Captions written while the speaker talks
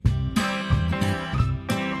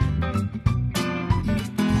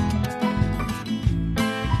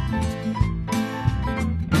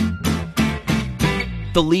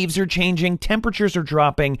The leaves are changing, temperatures are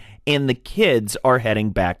dropping, and the kids are heading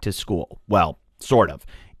back to school. Well, sort of.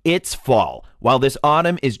 It's fall. While this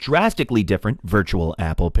autumn is drastically different, virtual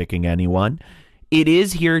apple picking anyone, it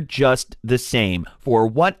is here just the same. For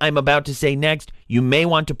what I'm about to say next, you may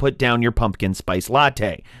want to put down your pumpkin spice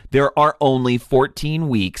latte. There are only 14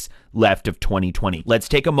 weeks left of 2020. Let's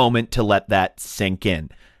take a moment to let that sink in.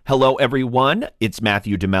 Hello, everyone. It's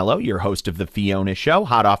Matthew DeMello, your host of The Fiona Show,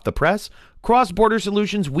 hot off the press, Cross-Border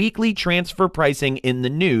Solutions weekly transfer pricing in the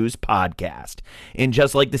news podcast. And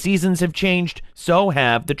just like the seasons have changed, so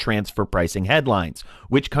have the transfer pricing headlines.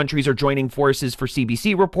 Which countries are joining forces for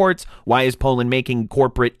CBC reports? Why is Poland making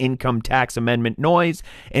corporate income tax amendment noise?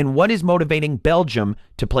 And what is motivating Belgium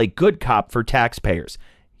to play good cop for taxpayers?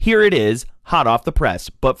 Here it is, hot off the press.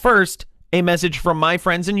 But first, a message from my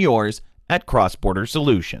friends and yours at Cross-Border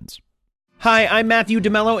Solutions. Hi, I'm Matthew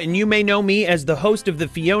DeMello, and you may know me as the host of The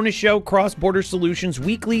Fiona Show, Cross-Border Solutions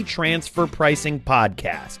weekly transfer pricing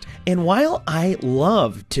podcast. And while I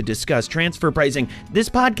love to discuss transfer pricing, this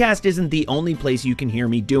podcast isn't the only place you can hear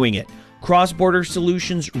me doing it. Cross-Border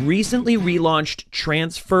Solutions recently relaunched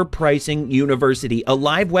Transfer Pricing University, a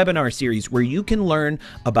live webinar series where you can learn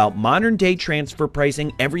about modern-day transfer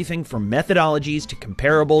pricing, everything from methodologies to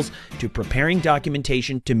comparables to preparing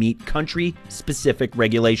documentation to meet country-specific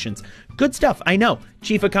regulations. Good stuff, I know.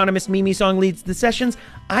 Chief Economist Mimi Song leads the sessions.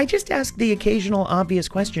 I just ask the occasional obvious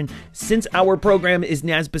question. Since our program is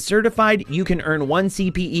NASBA certified, you can earn 1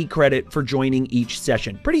 CPE credit for joining each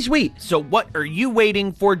session. Pretty sweet. So what are you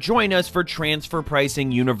waiting for? Join us for Transfer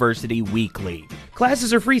Pricing University Weekly.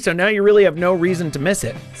 Classes are free, so now you really have no reason to miss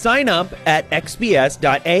it. Sign up at xps.ai/TPU.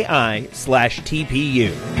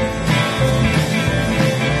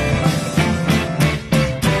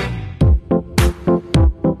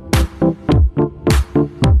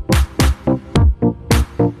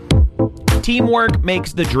 Teamwork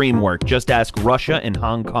makes the dream work. Just ask Russia and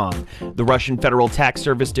Hong Kong. The Russian Federal Tax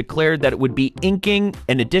Service declared that it would be inking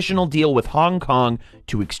an additional deal with Hong Kong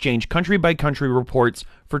to exchange country-by-country reports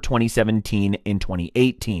for 2017 and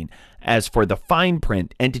 2018. As for the fine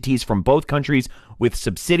print, entities from both countries with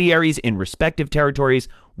subsidiaries in respective territories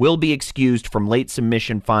will be excused from late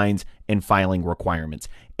submission fines and filing requirements.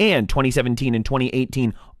 And 2017 and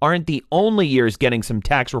 2018 aren't the only years getting some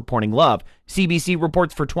tax reporting love. CBC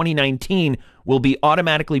reports for 2019 will be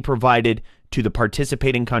automatically provided to the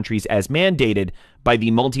participating countries as mandated by the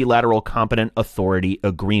Multilateral Competent Authority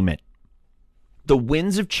Agreement. The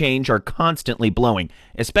winds of change are constantly blowing,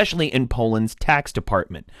 especially in Poland's tax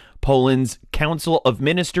department. Poland's Council of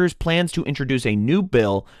Ministers plans to introduce a new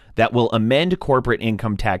bill that will amend corporate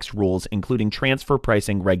income tax rules, including transfer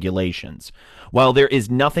pricing regulations. While there is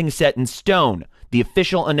nothing set in stone, the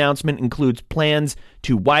official announcement includes plans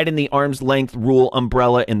to widen the arm's length rule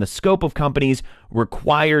umbrella in the scope of companies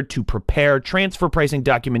required to prepare transfer pricing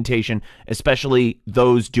documentation, especially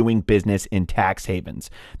those doing business in tax havens.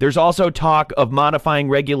 There's also talk of modifying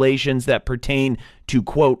regulations that pertain to,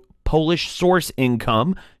 quote, Polish source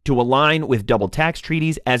income to align with double tax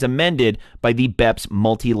treaties as amended by the BEPS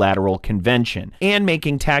Multilateral Convention, and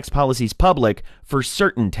making tax policies public for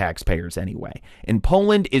certain taxpayers anyway. And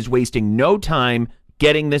Poland is wasting no time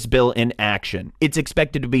getting this bill in action. It's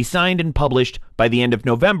expected to be signed and published by the end of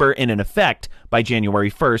November and in effect by January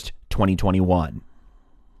 1st, 2021.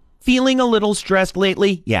 Feeling a little stressed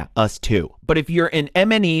lately? Yeah, us too. But if you're an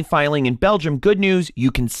MNE filing in Belgium, good news,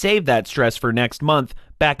 you can save that stress for next month.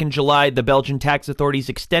 Back in July, the Belgian tax authorities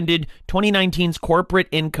extended 2019's corporate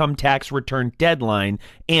income tax return deadline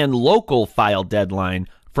and local file deadline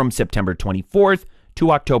from September 24th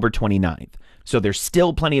to October 29th. So there's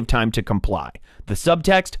still plenty of time to comply. The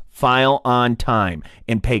subtext, file on time,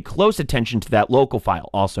 and pay close attention to that local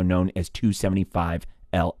file, also known as 275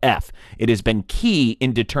 LF. It has been key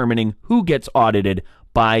in determining who gets audited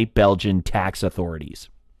by Belgian tax authorities.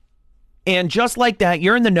 And just like that,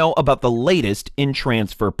 you're in the know about the latest in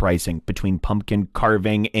transfer pricing. Between pumpkin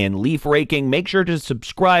carving and leaf raking, make sure to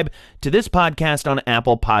subscribe to this podcast on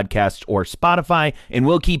Apple Podcasts or Spotify, and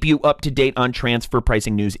we'll keep you up to date on transfer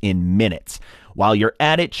pricing news in minutes. While you're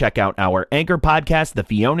at it, check out our anchor podcast, The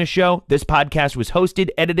Fiona Show. This podcast was hosted,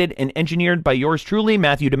 edited, and engineered by yours truly,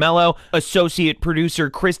 Matthew DeMello. Associate producer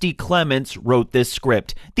Christy Clements wrote this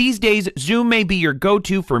script. These days, Zoom may be your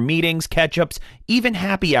go-to for meetings, catch-ups, even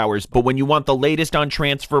happy hours, but when you want the latest on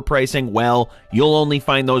transfer pricing, well, you'll only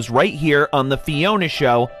find those right here on The Fiona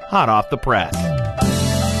Show, hot off the press.